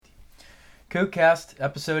Kookcast,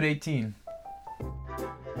 episode 18.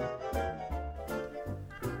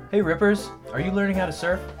 Hey Rippers, are you learning how to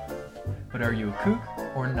surf? But are you a kook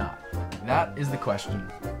or not? That is the question.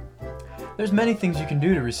 There's many things you can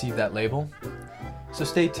do to receive that label. So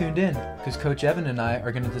stay tuned in, because Coach Evan and I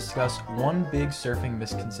are going to discuss one big surfing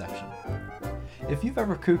misconception. If you've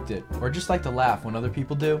ever kooked it, or just like to laugh when other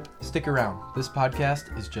people do, stick around. This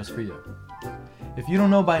podcast is just for you. If you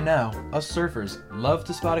don't know by now, us surfers love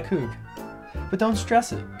to spot a kook. But don't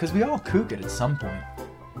stress it, because we all kook it at some point.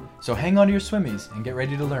 So hang on to your swimmies and get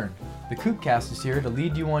ready to learn. The Kookcast is here to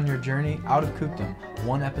lead you on your journey out of kookdom,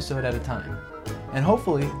 one episode at a time. And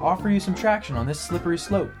hopefully offer you some traction on this slippery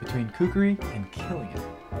slope between kookery and killing it.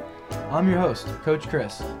 I'm your host, Coach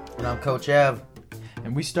Chris. And I'm Coach Ev.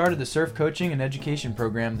 And we started the surf coaching and education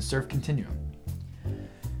program, the Surf Continuum.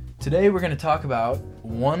 Today we're going to talk about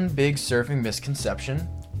one big surfing misconception,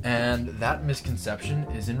 and that misconception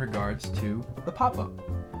is in regards to the pop-up.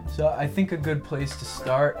 So I think a good place to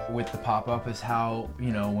start with the pop-up is how,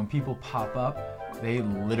 when people pop up, they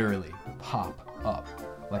literally pop up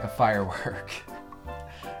like a firework.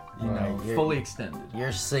 Fully extended.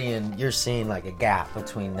 You're seeing like a gap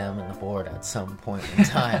between them and the board at some point in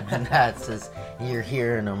time, and that's just, you're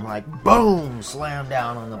hearing them like boom, slam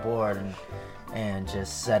down on the board and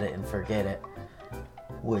just set it and forget it,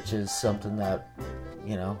 which is something that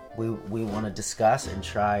we want to discuss and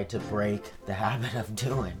try to break the habit of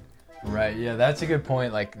doing. Right. Yeah, that's a good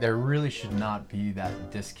point. Like, there really should not be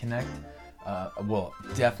that disconnect.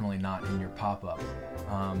 Definitely not in your pop-up.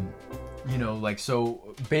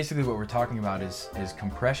 So basically what we're talking about is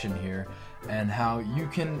compression here, and how you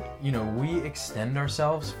can, we extend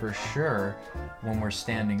ourselves for sure when we're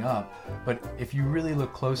standing up, but if you really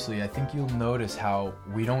look closely, I think you'll notice how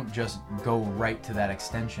we don't just go right to that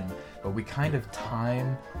extension, but we kind of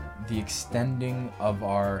time the extending of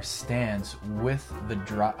our stance with the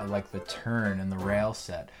turn and the rail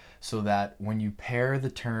set. So that when you pair the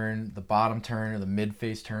turn, the bottom turn or the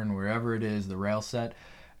mid-face turn, wherever it is, the rail set,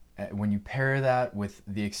 when you pair that with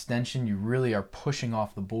the extension, you really are pushing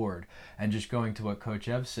off the board. And just going to what Coach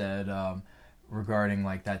Ev said regarding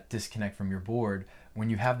like that disconnect from your board,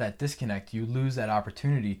 when you have that disconnect, you lose that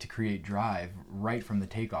opportunity to create drive right from the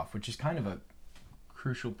takeoff, which is kind of a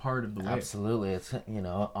crucial part of the wave. Absolutely. It's, on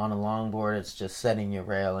a longboard, it's just setting your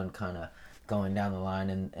rail and kind of going down the line,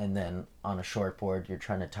 and then on a short board you're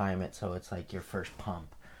trying to time it so it's like your first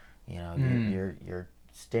pump. You're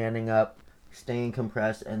standing up, staying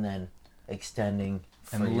compressed, and then extending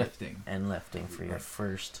and lifting for your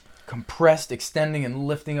first compressed, extending and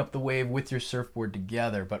lifting up the wave with your surfboard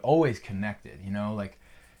together, but always connected.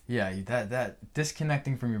 That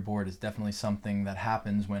disconnecting from your board is definitely something that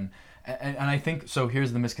happens when, and I think so.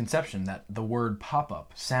 Here's the misconception that the word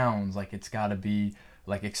pop-up sounds like it's got to be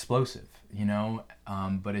like explosive,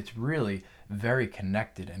 but it's really very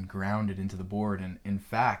connected and grounded into the board, and in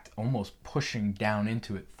fact almost pushing down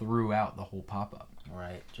into it throughout the whole pop-up.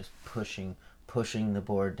 Right, just pushing the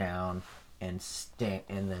board down and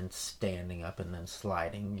then standing up and then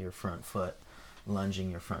sliding your front foot, lunging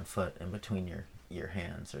your front foot in between your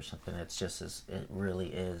hands or something. It's just it really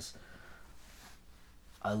is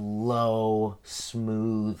a low,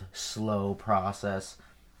 smooth, slow process.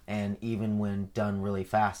 And even when done really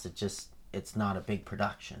fast, it's not a big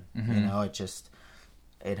production. Mm-hmm.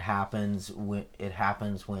 It happens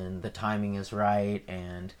when the timing is right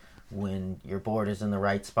and when your board is in the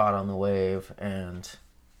right spot on the wave, and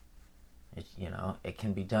it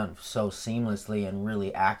can be done so seamlessly and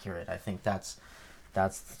really accurate. I think that's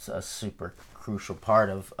a super crucial part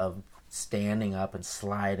of standing up and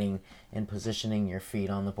sliding and positioning your feet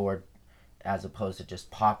on the board, as opposed to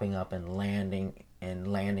just popping up and landing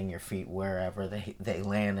your feet wherever they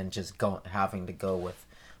land and just having to go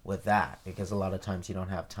with that, because a lot of times you don't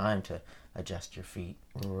have time to adjust your feet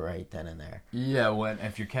right then and there. Yeah,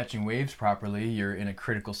 if you're catching waves properly, you're in a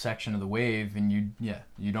critical section of the wave, and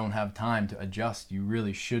you don't have time to adjust. You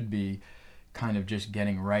really should be kind of just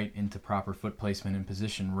getting right into proper foot placement and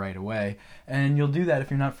position right away, and you'll do that if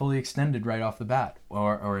you're not fully extended right off the bat,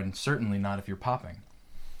 and certainly not if you're popping.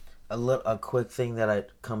 A quick thing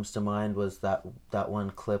that comes to mind was that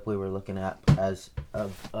one clip we were looking at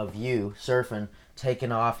of you surfing,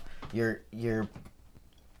 taking off. You're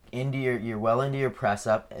well into your press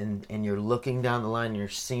up, and you're looking down the line. And you're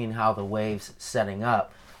seeing how the wave's setting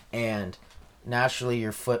up, and naturally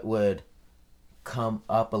your foot would come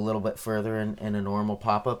up a little bit further in a normal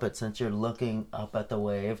pop up. But since you're looking up at the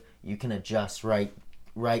wave, you can adjust right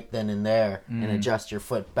then and there, and adjust your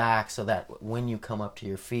foot back so that when you come up to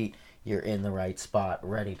your feet, you're in the right spot,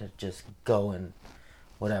 ready to just go and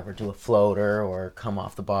whatever, do a floater or come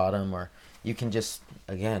off the bottom, or you can just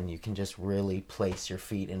really place your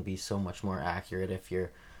feet and be so much more accurate if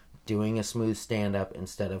you're doing a smooth stand up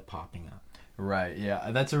instead of popping up. Right,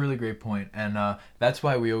 yeah, that's a really great point. And that's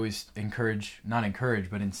why we always not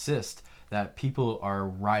encourage, but insist that people are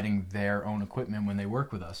riding their own equipment when they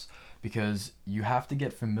work with us, because you have to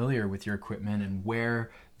get familiar with your equipment and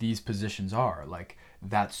where these positions are. Like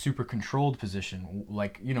that super controlled position,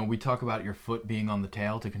 like, you know, we talk about your foot being on the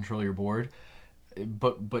tail to control your board,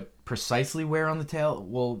 but precisely where on the tail,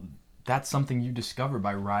 well, that's something you discover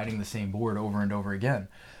by riding the same board over and over again.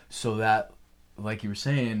 So that, like you were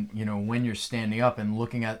saying, you know, when you're standing up and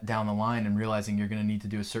looking at down the line and realizing you're going to need to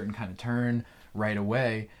do a certain kind of turn right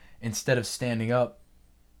away, instead of standing up,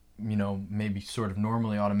 you know, maybe sort of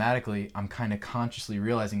normally automatically, I'm kind of consciously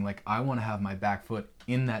realizing, like, I want to have my back foot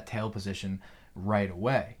in that tail position right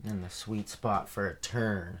away. And the sweet spot for a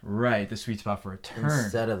turn. Right, the sweet spot for a turn.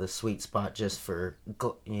 Instead of the sweet spot just for,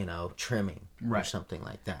 you know, trimming or something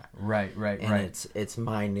like that. Right. And it's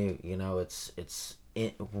minute, you know, it's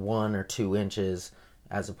 1 or 2 inches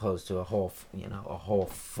as opposed to a whole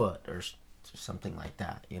foot or something like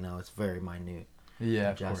that. You know, it's very minute.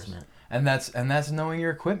 Yeah, adjustment. Of course. And that's knowing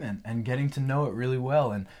your equipment and getting to know it really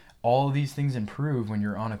well. And all of these things improve when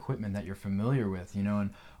you're on equipment that you're familiar with, you know.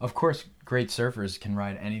 And of course, great surfers can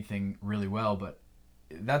ride anything really well, but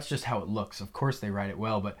that's just how it looks. Of course, they ride it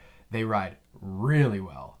well, but they ride really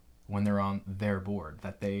well when they're on their board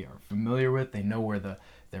that they are familiar with. They know where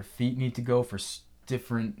their feet need to go for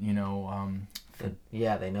different, you know.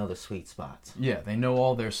 They know the sweet spots. Yeah, they know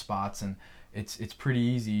all their spots, and it's pretty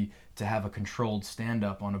easy to have a controlled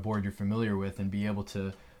stand-up on a board you're familiar with and be able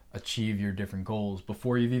to achieve your different goals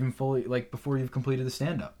before you've even before you've completed the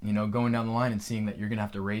stand-up. You know, going down the line and seeing that you're going to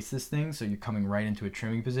have to race this thing, so you're coming right into a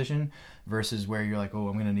trimming position versus where you're like, oh,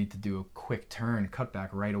 I'm going to need to do a quick turn, cut back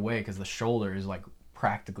right away because the shoulder is like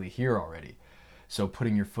practically here already. So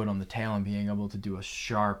putting your foot on the tail and being able to do a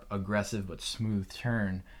sharp, aggressive, but smooth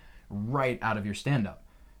turn right out of your stand-up.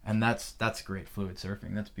 And that's great fluid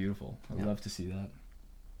surfing. That's beautiful. I'd love to see that.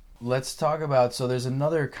 Let's talk about, so there's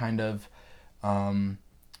another kind of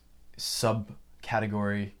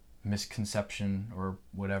subcategory, misconception or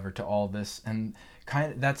whatever to all this, and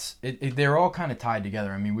kind of they're all kind of tied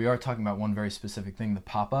together. I mean, we are talking about one very specific thing, the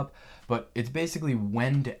pop-up, but it's basically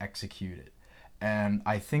when to execute it. And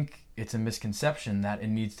I think it's a misconception that it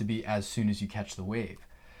needs to be as soon as you catch the wave.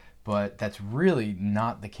 But that's really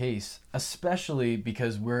not the case, especially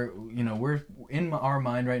because we're in our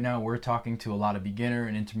mind right now, we're talking to a lot of beginner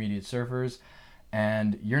and intermediate surfers,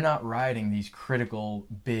 and you're not riding these critical,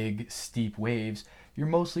 big, steep waves. You're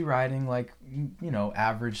mostly riding like, you know,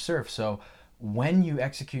 average surf. So when you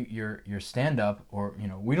execute your stand-up, or, you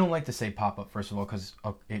know, we don't like to say pop-up, first of all, because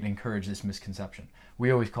it encourages this misconception.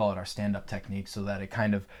 We always call it our stand-up technique so that it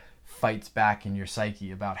kind of fights back in your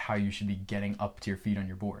psyche about how you should be getting up to your feet on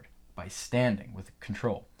your board by standing with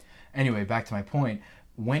control. Anyway, back to my point,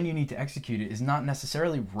 when you need to execute it is not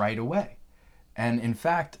necessarily right away. And in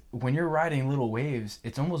fact, when you're riding little waves,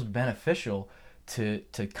 it's almost beneficial to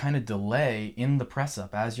kind of delay in the press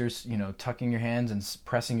up as you're, you know, tucking your hands and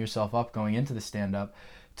pressing yourself up going into the stand up,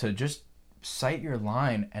 to just sight your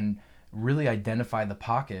line and really identify the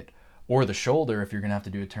pocket or the shoulder if you're going to have to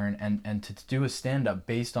do a turn, and to do a stand up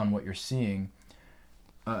based on what you're seeing.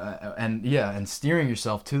 And steering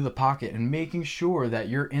yourself to the pocket and making sure that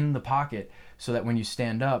you're in the pocket so that when you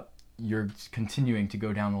stand up, you're continuing to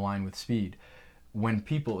go down the line with speed. When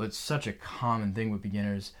people, it's such a common thing with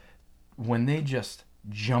beginners, when they just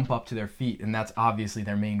jump up to their feet, and that's obviously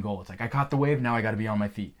their main goal. It's like, I caught the wave, now I got to be on my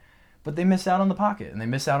feet. But they miss out on the pocket, and they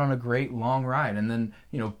miss out on a great long ride. And then,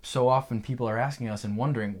 you know, so often people are asking us and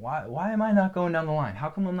wondering, why am I not going down the line? How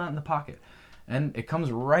come I'm not in the pocket? And it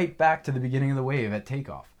comes right back to the beginning of the wave at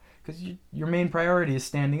takeoff, because your main priority is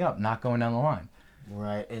standing up, not going down the line.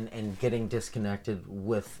 Right, and getting disconnected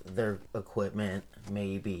with their equipment,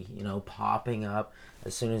 maybe, you know, popping up.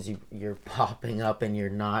 As soon as you're popping up and you're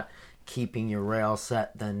not keeping your rail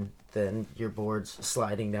set, then your board's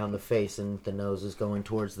sliding down the face and the nose is going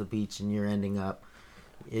towards the beach and you're ending up,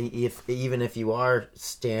 even if you are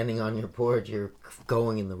standing on your board, you're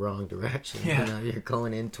going in the wrong direction. Yeah. You know, you're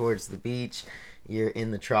going in towards the beach, you're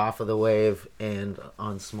in the trough of the wave, and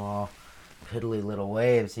on small, piddly little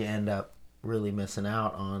waves, you end up really missing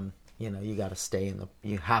out on, you know, you have to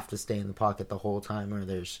stay in the pocket the whole time, or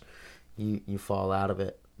you fall out of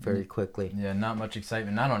it very quickly. Yeah, not much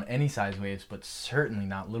excitement, not on any size waves, but certainly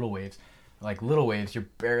not little waves. Like little waves, you're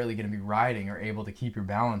barely going to be riding or able to keep your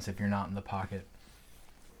balance if you're not in the pocket.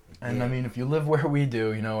 And I mean, if you live where we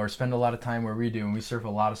do, you know, or spend a lot of time where we do, and we surf a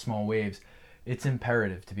lot of small waves, it's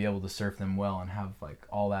imperative to be able to surf them well and have like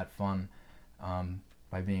all that fun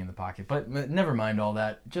by being in the pocket. But never mind all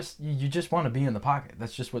that. You just want to be in the pocket.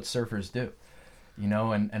 That's just what surfers do, you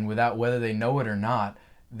know. And without, whether they know it or not,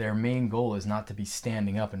 their main goal is not to be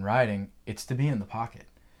standing up and riding. It's to be in the pocket.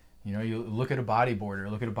 You know, you look at a bodyboarder,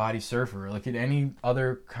 look at a body surfer, look at any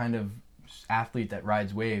other kind of athlete that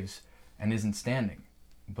rides waves and isn't standing,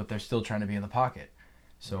 but they're still trying to be in the pocket.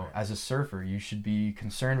 So right. As a surfer, you should be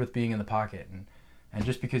concerned with being in the pocket. And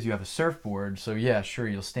just because you have a surfboard, so yeah, sure,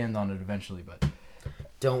 you'll stand on it eventually, but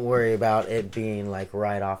don't worry about it being like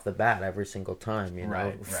right off the bat every single time. You know,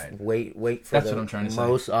 right. Wait for That's the what I'm trying to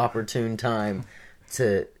most say. Opportune time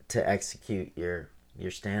to execute your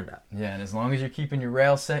stand up. Yeah, and as long as you're keeping your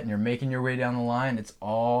rail set and you're making your way down the line, it's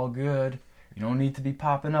all good. You don't need to be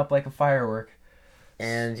popping up like a firework.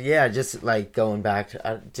 And yeah, just like going back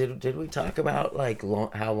to did we talk about like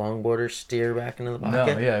how longboarders steer back into the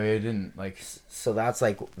pocket? No, yeah, we didn't. Like, so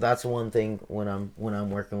that's one thing when I'm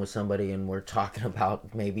working with somebody and we're talking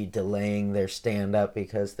about maybe delaying their stand up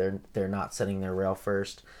because they're not setting their rail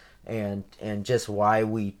first, and just why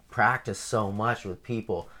we practice so much with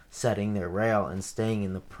people setting their rail and staying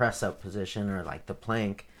in the press up position or like the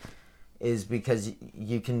plank is because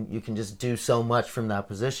you can just do so much from that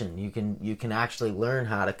position. You can actually learn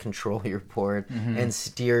how to control your board and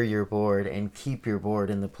steer your board and keep your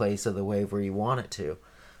board in the place of the wave where you want it to.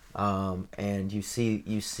 And you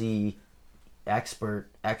see expert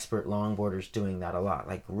longboarders doing that a lot,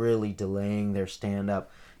 like really delaying their stand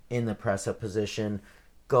up in the press up position,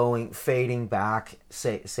 fading back.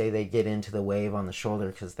 Say they get into the wave on the shoulder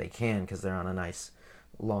because they're on a nice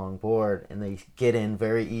long board and they get in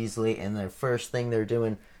very easily, and the first thing they're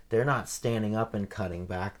doing, they're not standing up and cutting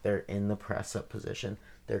back, they're in the press up position,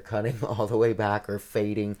 they're cutting all the way back or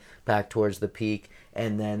fading back towards the peak,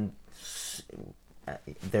 and then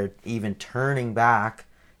they're even turning back,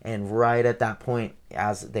 and right at that point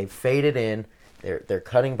as they've faded in, they're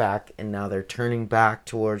cutting back, and now they're turning back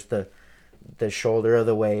towards the shoulder of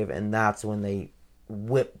the wave, and that's when they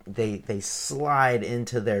slide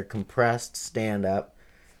into their compressed stand up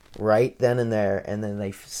right then and there, and then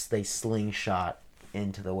they slingshot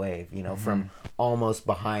into the wave, you know, from almost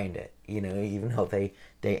behind it, you know, even though they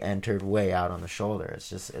entered way out on the shoulder.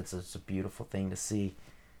 It's a beautiful thing to see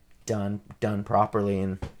done properly,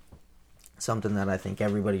 and something that I think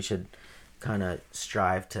everybody should kind of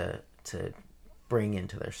strive to bring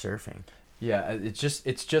into their surfing. Yeah, it's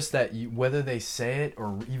just that whether they say it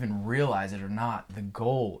or even realize it or not, the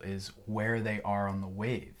goal is where they are on the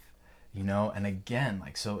wave. You know, and again,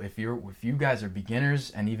 like, so if you guys are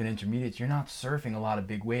beginners and even intermediates, you're not surfing a lot of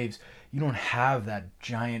big waves. You don't have that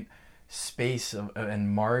giant space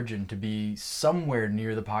and margin to be somewhere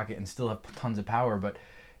near the pocket and still have tons of power. But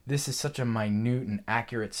this is such a minute and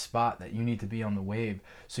accurate spot that you need to be on the wave.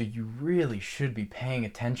 So you really should be paying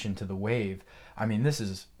attention to the wave. I mean, this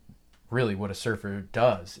is really what a surfer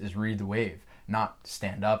does, is read the wave, not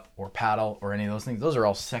stand up or paddle or any of those things. Those are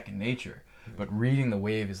all second nature. But reading the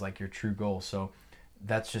wave is like your true goal. So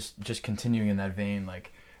that's just continuing in that vein.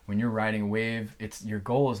 Like, when you're riding a wave, your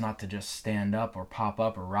goal is not to just stand up or pop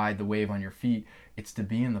up or ride the wave on your feet. It's to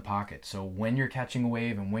be in the pocket. So when you're catching a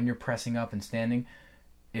wave and when you're pressing up and standing,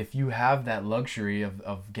 if you have that luxury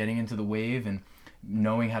of getting into the wave and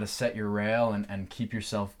knowing how to set your rail and keep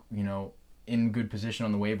yourself, you know, in good position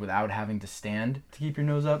on the wave without having to stand to keep your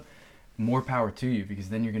nose up, more power to you, because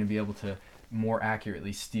then you're going to be able to more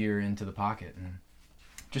accurately steer into the pocket and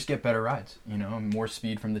just get better rides, you know, more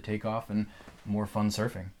speed from the takeoff and more fun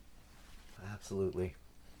surfing. Absolutely.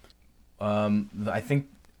 I think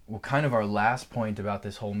kind of our last point about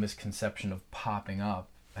this whole misconception of popping up,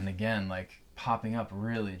 and again, like, popping up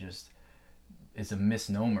really just is a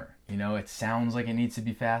misnomer. You know, it sounds like it needs to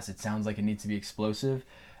be fast, it sounds like it needs to be explosive,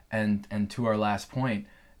 and to our last point,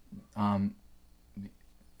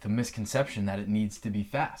 the misconception that it needs to be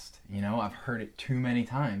fast. You know, I've heard it too many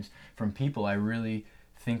times from people I really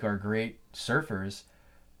think are great surfers,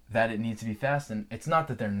 that it needs to be fast. And it's not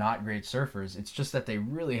that they're not great surfers, it's just that they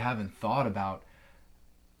really haven't thought about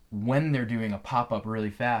when they're doing a pop-up really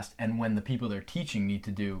fast and when the people they're teaching need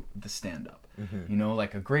to do the stand-up. You know,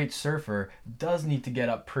 like, a great surfer does need to get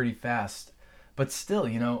up pretty fast, but still,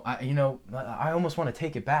 I almost want to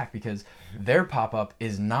take it back, because their pop-up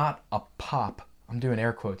is not a pop. I'm doing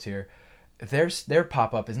air quotes here. Their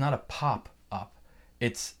pop-up is not a pop-up.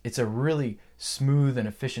 It's a really smooth and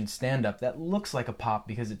efficient stand-up that looks like a pop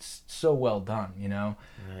because it's so well done, you know?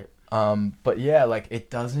 Right. But yeah, like,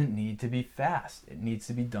 it doesn't need to be fast. It needs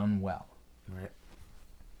to be done well. Right.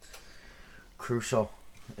 Crucial.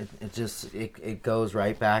 it goes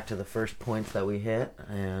right back to the first points that we hit,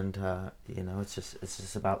 and it's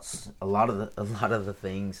just about a lot of the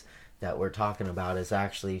things that we're talking about is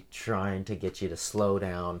actually trying to get you to slow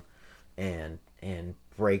down and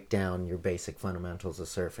break down your basic fundamentals of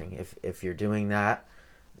surfing. If you're doing that,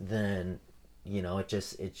 then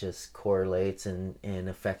it just correlates and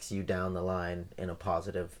affects you down the line in a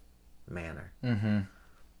positive manner. Mm-hmm.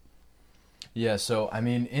 Yeah, so I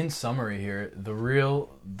mean, in summary here, the real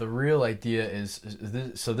idea is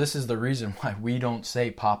this, so this is the reason why we don't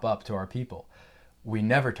say pop up to our people. We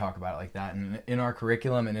never talk about it like that. And in our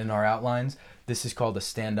curriculum and in our outlines, this is called a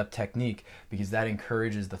stand-up technique, because that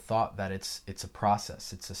encourages the thought that it's a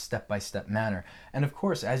process. It's a step-by-step manner. And of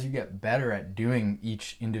course, as you get better at doing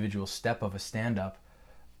each individual step of a stand-up,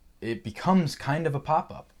 it becomes kind of a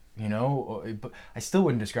pop-up, But I still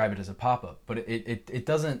wouldn't describe it as a pop-up, but it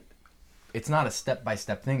doesn't, it's not a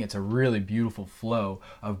step-by-step thing. It's a really beautiful flow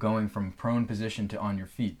of going from prone position to on your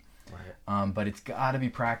feet. Right. But it's got to be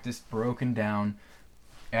practiced, broken down.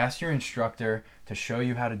 Ask your instructor to show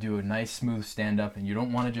you how to do a nice smooth stand-up, and you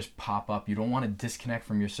don't want to just pop up. You don't want to disconnect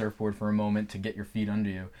from your surfboard for a moment to get your feet under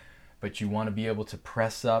you, but you want to be able to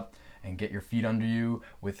press up and get your feet under you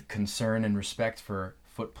with concern and respect for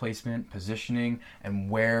foot placement, positioning, and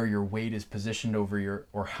where your weight is positioned over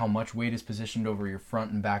or how much weight is positioned over your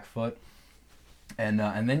front and back foot. And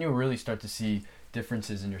then you'll really start to see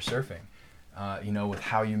differences in your surfing, with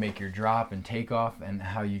how you make your drop and takeoff and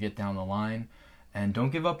how you get down the line. And don't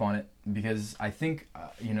give up on it, because I think,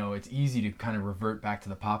 it's easy to kind of revert back to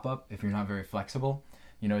the pop-up if you're not very flexible.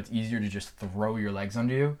 It's easier to just throw your legs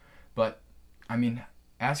under you. But, I mean,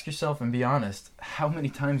 ask yourself and be honest, how many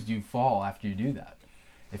times do you fall after you do that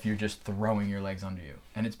if you're just throwing your legs under you?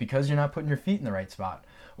 And it's because you're not putting your feet in the right spot,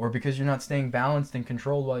 or because you're not staying balanced and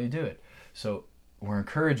controlled while you do it. So we're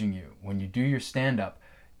encouraging you, when you do your stand-up,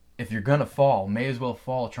 if you're going to fall, may as well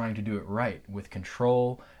fall trying to do it right with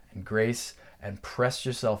control and grace, and press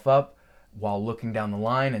yourself up while looking down the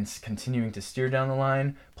line and continuing to steer down the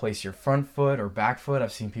line. Place your front foot or back foot.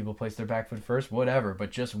 I've seen people place their back foot first, whatever,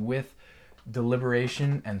 but just with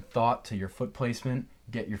deliberation and thought to your foot placement,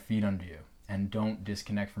 get your feet under you. And don't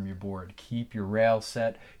disconnect from your board. Keep your rail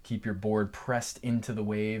set, keep your board pressed into the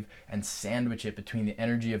wave, and sandwich it between the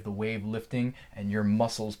energy of the wave lifting and your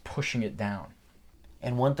muscles pushing it down.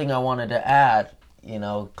 And one thing I wanted to add,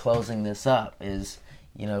 closing this up is,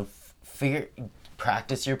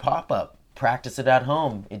 practice your pop-up. Practice it at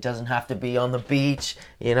home. It doesn't have to be on the beach,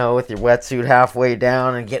 with your wetsuit halfway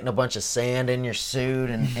down and getting a bunch of sand in your suit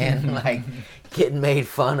and like getting made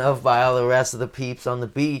fun of by all the rest of the peeps on the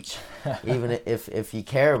beach, even if you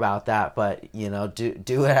care about that. But,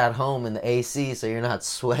 do it at home in the AC so you're not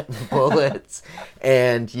sweating bullets.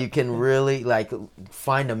 And you can really,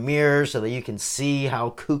 find a mirror so that you can see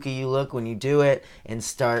how kooky you look when you do it,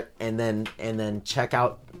 and then check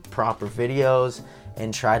out proper videos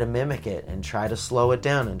and try to mimic it and try to slow it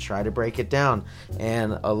down and try to break it down.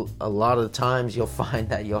 And a lot of the times you'll find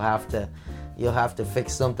that you'll have to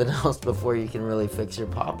fix something else before you can really fix your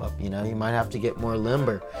pop-up. You might have to get more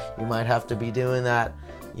limber. You might have to be doing that,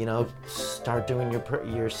 start doing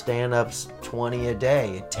your stand-ups 20 a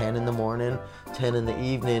day, 10 in the morning, 10 in the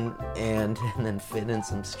evening, and then fit in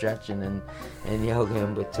some stretching and yoga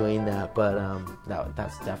in between that. But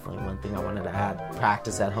that's definitely one thing I wanted to add.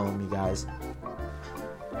 Practice at home, you guys.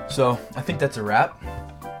 So I think that's a wrap.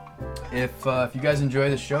 If you guys enjoy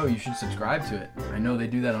the show, you should subscribe to it. I know they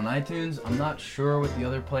do that on iTunes. I'm not sure what the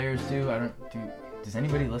other players do. Does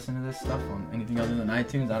anybody listen to this stuff on anything other than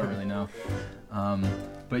iTunes? I don't really know.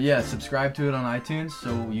 But yeah, subscribe to it on iTunes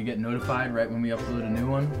so you get notified right when we upload a new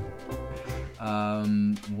one.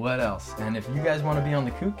 What else? And if you guys want to be on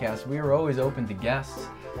the Kookcast, we are always open to guests.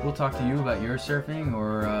 We'll talk to you about your surfing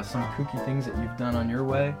or some kooky things that you've done on your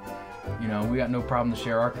way. We got no problem to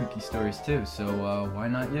share our kooky stories too, so why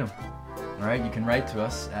not you? All right, you can write to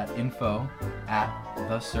us at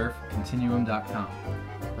info@thesurfcontinuum.com.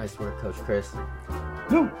 Nice work, Coach Chris.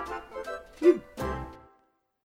 Woo!